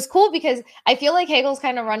it was cool because I feel like Hagel's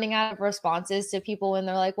kind of running out of responses to people when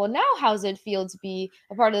they're like, well, now how's it feel to be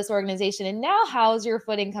a part of this organization? And now how's your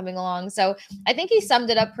footing coming along? So I think he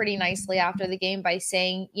summed it up pretty nicely after the game by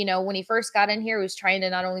saying, when he first got in here, he was trying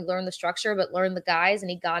to not only learn the structure, but learn the guys.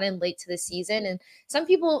 And he got in late to the season. And some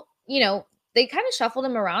people, they kind of shuffled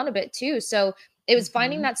him around a bit too. So it was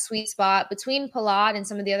finding that sweet spot between Palat and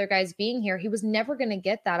some of the other guys being here. He was never going to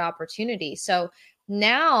get that opportunity. So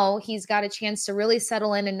now he's got a chance to really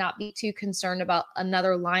settle in and not be too concerned about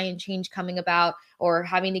another line change coming about or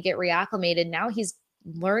having to get reacclimated. Now he's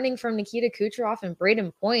learning from Nikita Kucherov and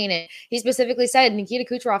Brayden Point. And he specifically said, Nikita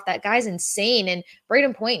Kucherov, that guy's insane. And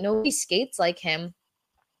Brayden Point, nobody skates like him.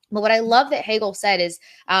 But what I love that Hagel said is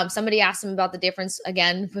somebody asked him about the difference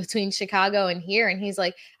again between Chicago and here. And he's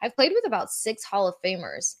like, I've played with about 6 Hall of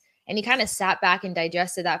Famers. And he kind of sat back and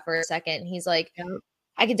digested that for a second. He's like,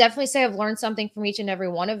 I could definitely say I've learned something from each and every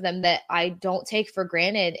one of them that I don't take for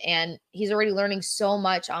granted. And he's already learning so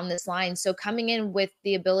much on this line. So coming in with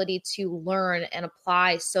the ability to learn and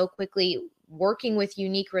apply so quickly, working with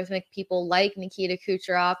unique rhythmic people like Nikita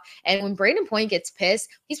Kucherov. And when Brayden Point gets pissed,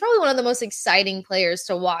 he's probably one of the most exciting players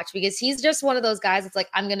to watch because he's just one of those guys that's like,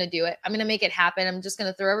 I'm going to do it. I'm going to make it happen. I'm just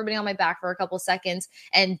going to throw everybody on my back for a couple seconds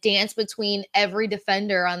and dance between every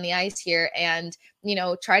defender on the ice here and,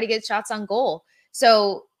 try to get shots on goal.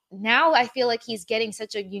 So now I feel like he's getting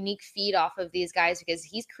such a unique feed off of these guys because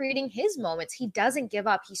he's creating his moments. He doesn't give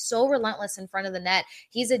up. He's so relentless in front of the net.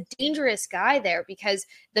 He's a dangerous guy there because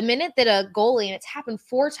the minute that a goalie, and it's happened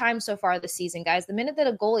 4 times so far this season, guys, the minute that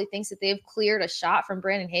a goalie thinks that they've cleared a shot from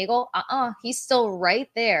Brandon Hagel, he's still right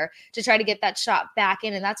there to try to get that shot back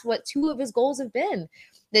in. And that's what 2 of his goals have been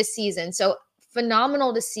this season. So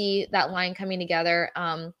phenomenal to see that line coming together.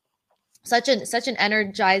 Such an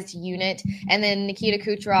energized unit. And then Nikita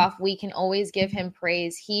Kucherov, we can always give him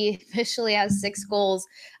praise. He officially has 6 goals,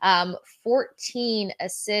 14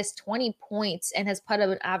 assists, 20 points, and has put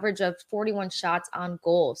up an average of 41 shots on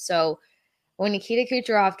goal. So when Nikita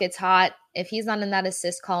Kucherov gets hot, if he's not in that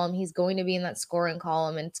assist column, he's going to be in that scoring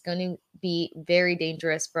column, and it's going to be very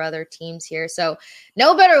dangerous for other teams here. So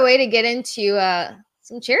no better way to get into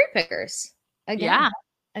some cherry pickers. Again, Yeah,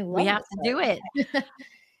 I love we have to do it.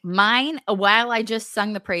 Mine, while I just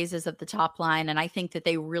sung the praises of the top line, and I think that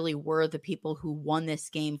they really were the people who won this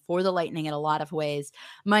game for the Lightning in a lot of ways,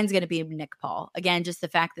 mine's going to be Nick Paul. Again, just the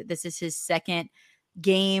fact that this is his second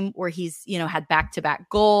game where he's, had back-to-back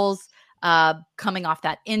goals, coming off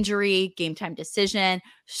that injury, game time decision,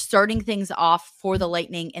 starting things off for the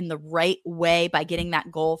Lightning in the right way by getting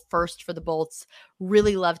that goal first for the Bolts.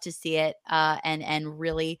 Really love to see it, and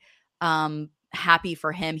really happy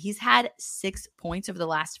for him. He's had 6 points over the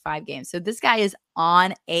last 5 games. So this guy is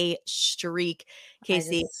on a streak,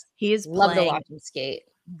 Casey. He is love playing to watch him skate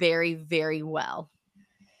very, very well.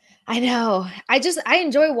 I know. I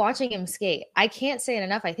enjoy watching him skate. I can't say it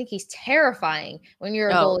enough. I think he's terrifying when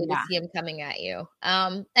you're a goalie to see him coming at you.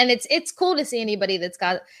 And it's cool to see anybody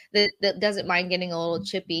that doesn't mind getting a little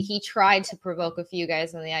chippy. He tried to provoke a few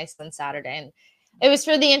guys on the ice on Saturday, and it was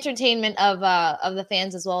for the entertainment of the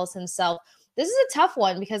fans as well as himself. This is a tough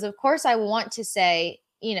one because, of course, I want to say,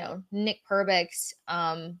 Nick Perbix,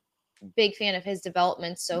 big fan of his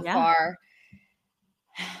development so far.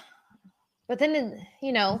 But then,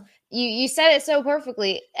 you said it so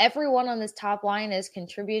perfectly. Everyone on this top line is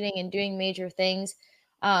contributing and doing major things.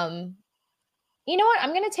 You know what?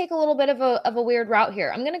 I'm going to take a little bit of a weird route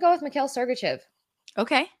here. I'm going to go with Mikhail Sergachev.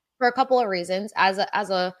 Okay. For a couple of reasons. As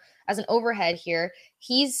an overhead here,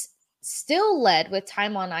 he's still led with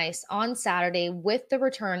time on ice on Saturday with the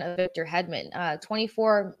return of Victor Hedman.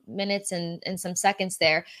 24 minutes and some seconds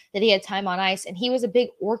there that he had time on ice, and he was a big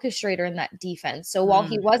orchestrator in that defense. So while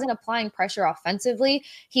he wasn't applying pressure offensively,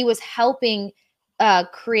 he was helping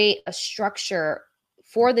create a structure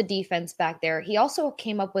for the defense back there. He also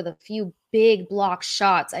came up with a few big block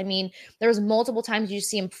shots. I mean, there was multiple times you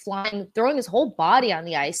see him throwing his whole body on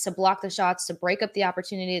the ice to block the shots, to break up the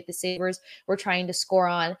opportunity that the Sabres were trying to score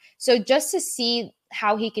on. So just to see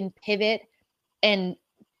how he can pivot and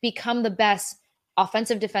become the best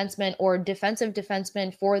offensive defenseman or defensive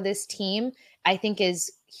defenseman for this team, I think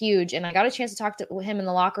is huge. And I got a chance to talk to him in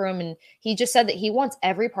the locker room, and he just said that he wants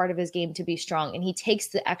every part of his game to be strong, and he takes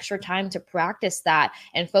the extra time to practice that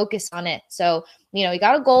and focus on it. So, he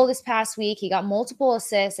got a goal this past week. He got multiple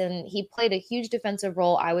assists, and he played a huge defensive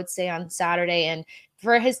role, I would say, on Saturday. And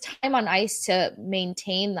for his time on ice to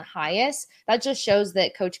maintain the highest, that just shows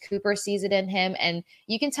that Coach Cooper sees it in him, and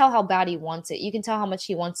you can tell how bad he wants it. You can tell how much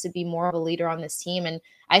he wants to be more of a leader on this team, and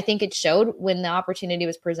I think it showed when the opportunity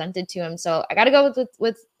was presented to him. So I got to go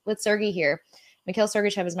with Sergei here. Mikhail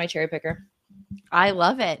Sergachev is my cherry picker. I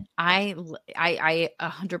love it. I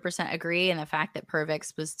 100% agree. And the fact that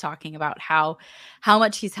Pervix was talking about how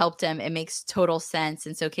much he's helped him, it makes total sense.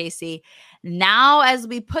 And so, Casey, now as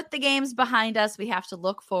we put the games behind us, we have to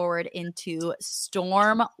look forward into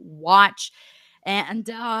Storm Watch. And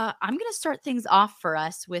I'm going to start things off for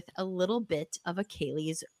us with a little bit of a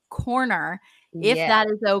Kaylee's Corner, if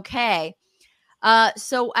that is okay.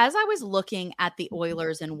 So as I was looking at the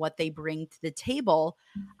Oilers and what they bring to the table,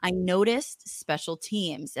 I noticed special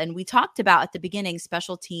teams. And we talked about at the beginning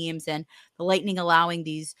special teams and the Lightning allowing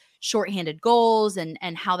these shorthanded goals and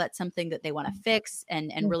how that's something that they want to fix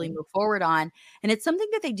and really move forward on. And it's something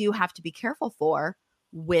that they do have to be careful for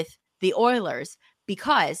with the Oilers,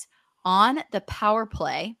 because on the power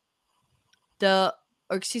play,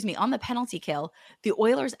 on the penalty kill, the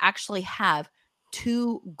Oilers actually have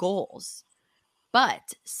 2 goals.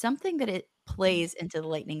 But something that it plays into the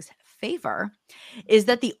Lightning's favor is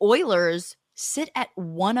that the Oilers sit at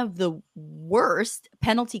one of the worst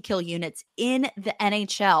penalty kill units in the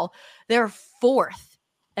NHL. They're 4th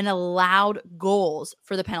in allowed goals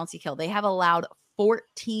for the penalty kill. They have allowed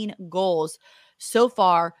 14 goals so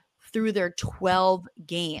far through their 12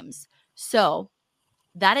 games. So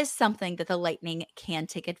that is something that the Lightning can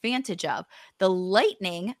take advantage of. The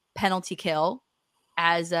Lightning penalty kill,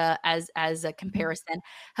 as a comparison,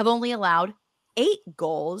 have only allowed 8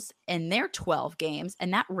 goals in their 12 games,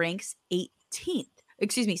 and that ranks 17th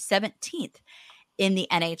in the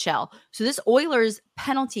NHL. So this Oilers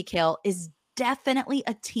penalty kill is definitely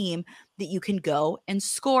a team that you can go and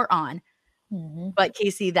score on. But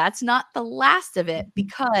Casey, that's not the last of it,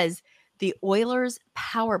 because the Oilers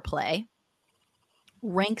power play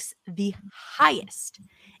ranks the highest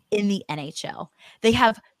in the NHL. They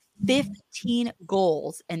have 15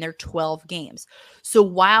 goals in their 12 games. So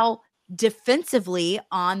while defensively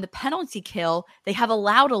on the penalty kill, they have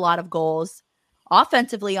allowed a lot of goals,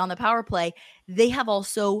 offensively on the power play, they have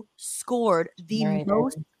also scored the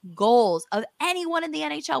most goals of anyone in the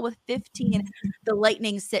NHL with 15. The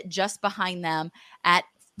Lightning sit just behind them at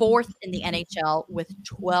 4th in the NHL with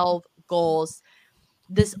 12 goals.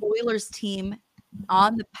 This Oilers team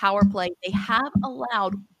on the power play, they have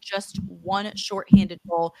allowed just 1 shorthanded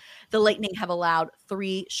goal. The Lightning have allowed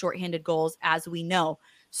 3 shorthanded goals, as we know.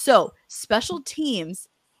 So special teams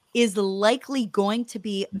is likely going to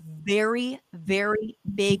be very, very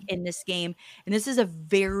big in this game. And this is it's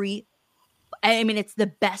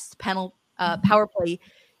the best power play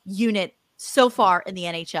unit so far in the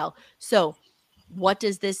NHL. So what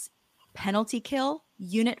does this penalty kill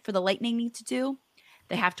unit for the Lightning need to do?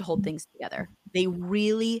 They have to hold things together. They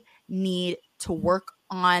really need to work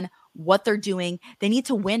on what they're doing. They need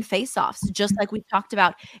to win faceoffs, just like we talked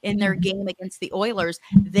about in their game against the Oilers.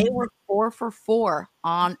 They were 4 for 4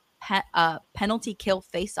 on penalty kill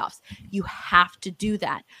faceoffs. You have to do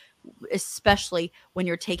that, especially when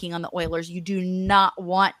you're taking on the Oilers. You do not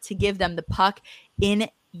want to give them the puck in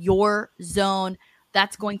your zone.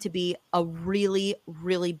 That's going to be a really,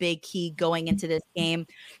 really big key going into this game.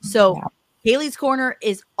 So Haley's Corner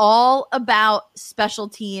is all about special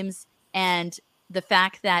teams and the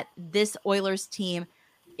fact that this Oilers team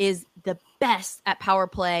is the best at power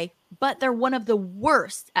play, but they're one of the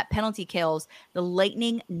worst at penalty kills. The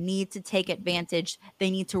Lightning need to take advantage. They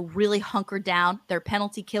need to really hunker down their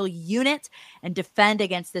penalty kill unit and defend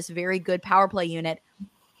against this very good power play unit.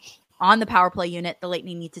 On the power play unit, the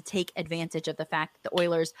Lightning need to take advantage of the fact that the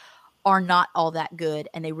Oilers are not all that good,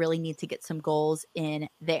 and they really need to get some goals in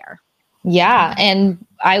there. Yeah, and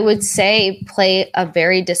I would say play a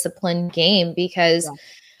very disciplined game, because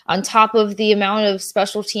on top of the amount of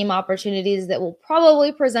special team opportunities that will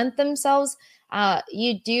probably present themselves,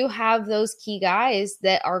 you do have those key guys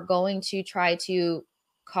that are going to try to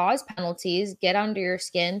cause penalties, get under your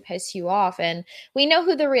skin, piss you off. And we know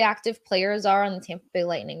who the reactive players are on the Tampa Bay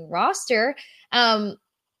Lightning roster.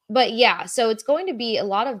 But yeah, so it's going to be a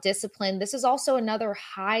lot of discipline. This is also another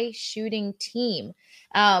high shooting team.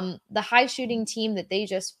 The high shooting team that they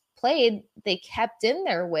just played, they kept in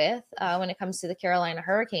there with when it comes to the Carolina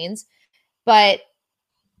Hurricanes, but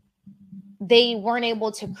they weren't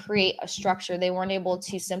able to create a structure. They weren't able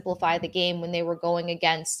to simplify the game when they were going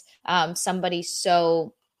against somebody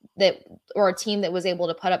or a team that was able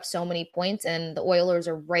to put up so many points, and the Oilers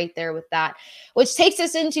are right there with that, which takes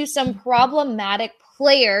us into some problematic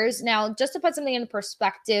players. Now, just to put something in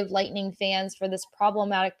perspective, Lightning fans, for this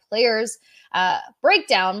problematic players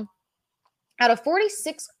breakdown, out of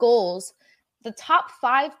 46 goals, the top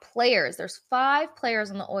 5 players, there's 5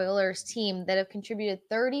 players on the Oilers team that have contributed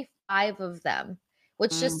 35 of them,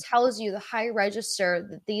 which just tells you the high register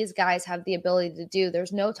that these guys have the ability to do.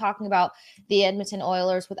 There's no talking about the Edmonton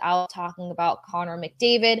Oilers without talking about Connor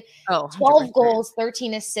McDavid. 12 goals,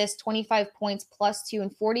 13 assists, 25 points, +2,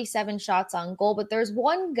 and 47 shots on goal. But there's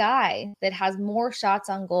one guy that has more shots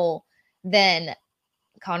on goal than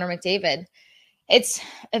Connor McDavid. It's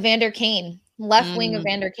Evander Kane, left wing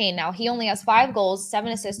Evander Kane. Now, he only has 5 goals,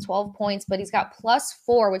 7 assists, 12 points, but he's got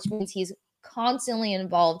 +4, which means he's constantly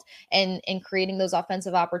involved in creating those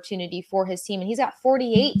offensive opportunity for his team. And he's got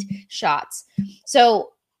 48 shots.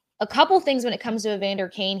 So a couple things when it comes to Evander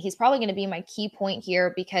Kane, he's probably going to be my key point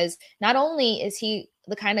here, because not only is he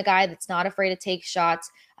the kind of guy that's not afraid to take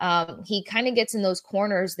shots, he kind of gets in those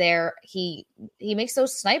corners there. He makes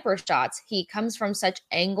those sniper shots. He comes from such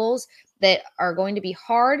angles that are going to be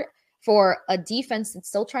hard for a defense that's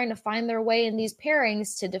still trying to find their way in these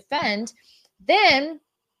pairings to defend. Then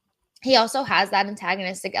he also has that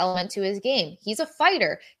antagonistic element to his game. He's a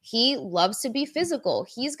fighter. He loves to be physical.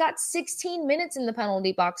 He's got 16 minutes in the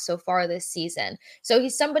penalty box so far this season. So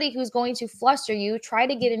he's somebody who's going to fluster you, try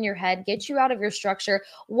to get in your head, get you out of your structure,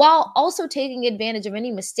 while also taking advantage of any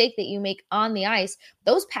mistake that you make on the ice.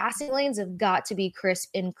 Those passing lanes have got to be crisp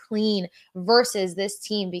and clean versus this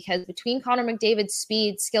team, because between Connor McDavid's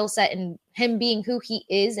speed, skill set, and him being who he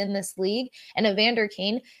is in this league, and Evander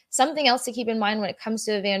Kane, something else to keep in mind when it comes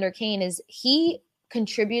to Evander Kane is he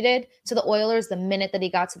contributed to the Oilers the minute that he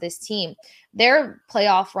got to this team. Their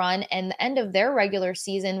playoff run and the end of their regular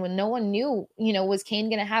season, when no one knew, was Kane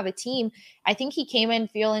going to have a team, I think he came in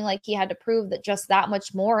feeling like he had to prove that just that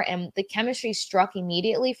much more. And the chemistry struck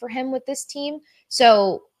immediately for him with this team.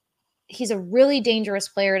 So he's a really dangerous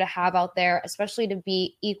player to have out there, especially to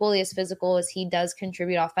be equally as physical as he does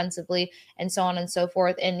contribute offensively and so on and so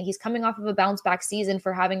forth. And he's coming off of a bounce back season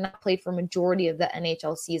for having not played for majority of the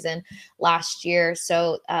NHL season last year.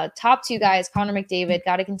 So top two guys, Connor McDavid,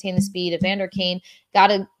 got to contain the speed. Evander Kane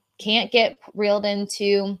can't get reeled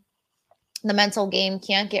into the mental game,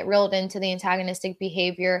 can't get reeled into the antagonistic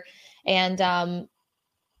behavior. And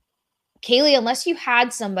Kaylee, unless you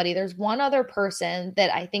had somebody, there's one other person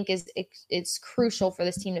that I think it's crucial for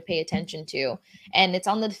this team to pay attention to, and it's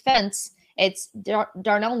on the defense. It's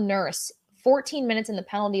Darnell Nurse, 14 minutes in the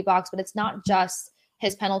penalty box, but it's not just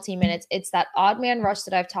his penalty minutes. It's that odd man rush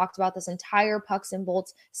that I've talked about this entire Pucks and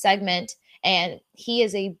Bolts segment, and he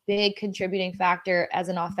is a big contributing factor as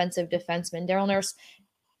an offensive defenseman. Darnell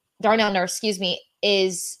Nurse,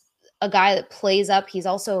 is a guy that plays up. He's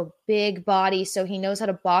also a big body, so he knows how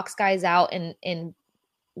to box guys out in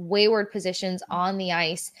wayward positions on the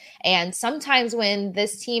ice. And sometimes when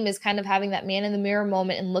this team is kind of having that man in the mirror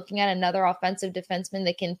moment and looking at another offensive defenseman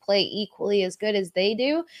that can play equally as good as they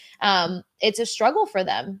do, it's a struggle for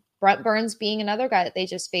them. Brent Burns being another guy that they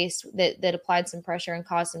just faced that applied some pressure and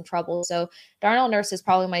caused some trouble. So Darnell Nurse is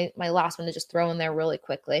probably my last one to just throw in there really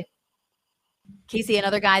quickly. Casey,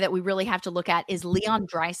 another guy that we really have to look at is Leon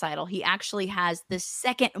Draisaitl. He actually has the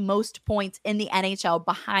second most points in the NHL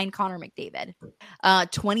behind Connor McDavid.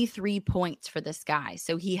 23 points for this guy.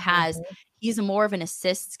 So he's more of an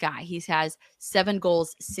assists guy. He has 7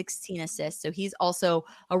 goals, 16 assists. So he's also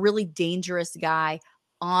a really dangerous guy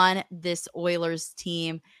on this Oilers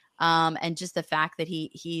team. And just the fact that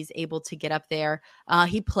he's able to get up there.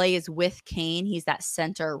 He plays with Kane. He's that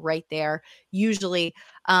center right there usually.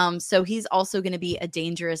 So he's also going to be a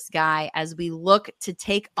dangerous guy as we look to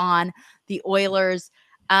take on the Oilers.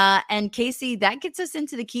 And Casey, that gets us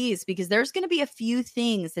into the keys, because there's going to be a few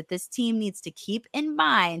things that this team needs to keep in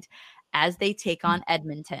mind as they take on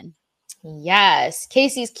Edmonton. Yes.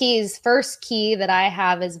 Casey's keys. First key that I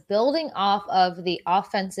have is building off of the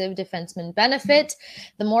offensive defenseman benefit.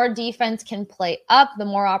 The more defense can play up, the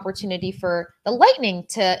more opportunity for the Lightning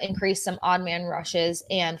to increase some odd man rushes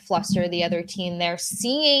and fluster the other team there.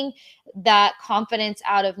 Seeing that confidence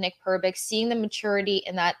out of Nick Perbix, seeing the maturity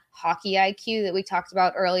and that hockey IQ that we talked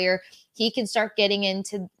about earlier, he can start getting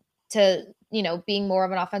into being more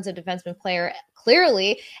of an offensive defenseman player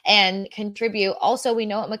clearly and contribute. Also, we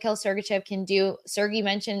know what Mikhail Sergachev can do. Sergey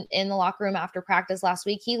mentioned in the locker room after practice last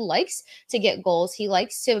week, he likes to get goals. He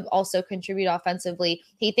likes to also contribute offensively.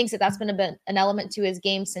 He thinks that that's been an element to his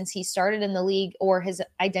game since he started in the league, or his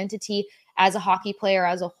identity as a hockey player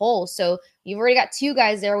as a whole. So you've already got 2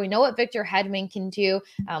 guys there. We know what Victor Hedman can do.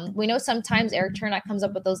 We know sometimes Eric Turnock comes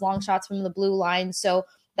up with those long shots from the blue line. So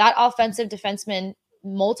that offensive defenseman,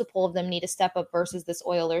 multiple of them need to step up versus this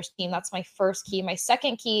Oilers team. That's my first key. My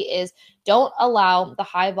second key is don't allow the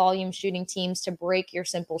high volume shooting teams to break your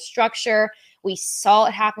simple structure. We saw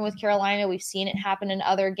it happen with Carolina. We've seen it happen in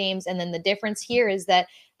other games. And then the difference here is that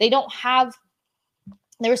there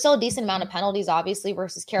was still a decent amount of penalties, obviously,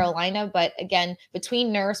 versus Carolina. But again,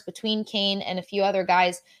 between Nurse, between Kane, and a few other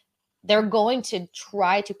guys, they're going to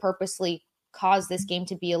try to purposely cause this game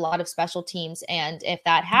to be a lot of special teams. And if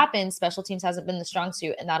that happens, special teams hasn't been the strong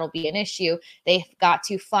suit, and that'll be an issue. They've got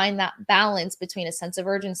to find that balance between a sense of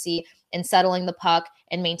urgency and settling the puck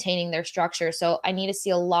and maintaining their structure. So I need to see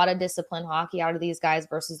a lot of disciplined hockey out of these guys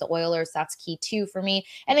versus the Oilers. That's key 2 for me.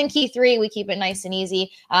 And then key 3, we keep it nice and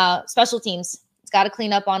easy. Special teams. It's got to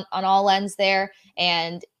clean up on all ends there.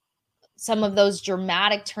 And some of those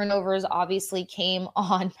dramatic turnovers obviously came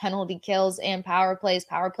on penalty kills and power play,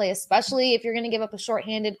 especially if you're going to give up a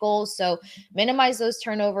shorthanded goal. So minimize those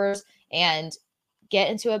turnovers and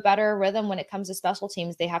get into a better rhythm when it comes to special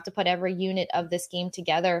teams. They have to put every unit of this game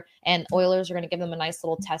together, and Oilers are going to give them a nice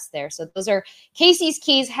little test there. So those are Casey's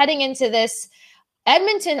keys heading into this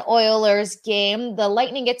Edmonton Oilers game. The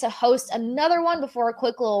Lightning get to host another one before a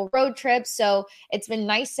quick little road trip. So it's been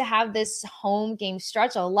nice to have this home game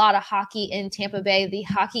stretch. A lot of hockey in Tampa Bay, the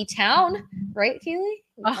hockey town, right, Keely?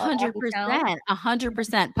 100%.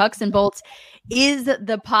 100%. Pucks and Bolts is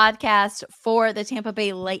the podcast for the Tampa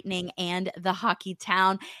Bay Lightning and the hockey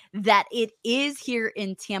town that it is here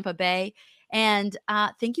in Tampa Bay. And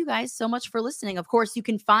thank you guys so much for listening. Of course, you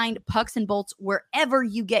can find Pucks and Bolts wherever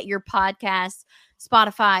you get your podcasts,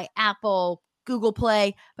 Spotify, Apple, Google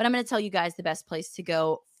Play. But I'm going to tell you guys the best place to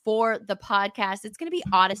go for the podcast. It's going to be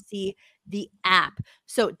Odyssey. the app.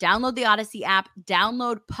 So download the Odyssey app,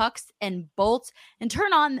 download Pucks and Bolts, and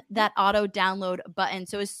turn on that auto download button.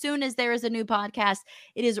 So as soon as there is a new podcast,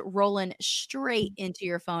 it is rolling straight into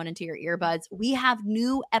your phone, into your earbuds. We have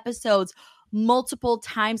new episodes multiple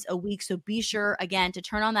times a week. So be sure, again, to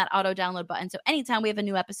turn on that auto download button. So anytime we have a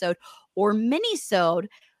new episode or mini-sode,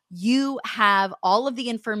 you have all of the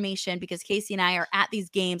information, because Casey and I are at these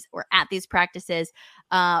games, we're at these practices,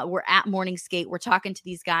 we're at morning skate, we're talking to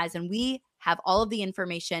these guys, and we have all of the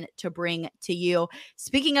information to bring to you.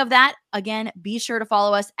 Speaking of that, again, be sure to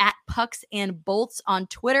follow us at Pucks and Bolts on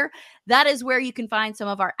Twitter. That is where you can find some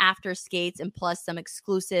of our after skates and plus some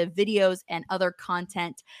exclusive videos and other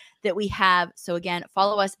content that we have. So again,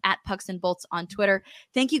 follow us at Pucks and Bolts on Twitter.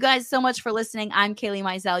 Thank you guys so much for listening. I'm Kaylee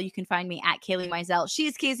Mizell. You can find me at Kaylee Mizell.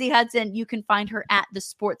 She's Casey Hudson. You can find her at The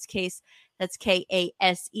Sports Case. That's Kase.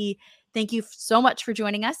 Thank you so much for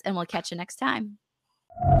joining us, and we'll catch you next time.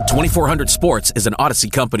 2400 Sports is an Odyssey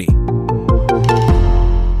company.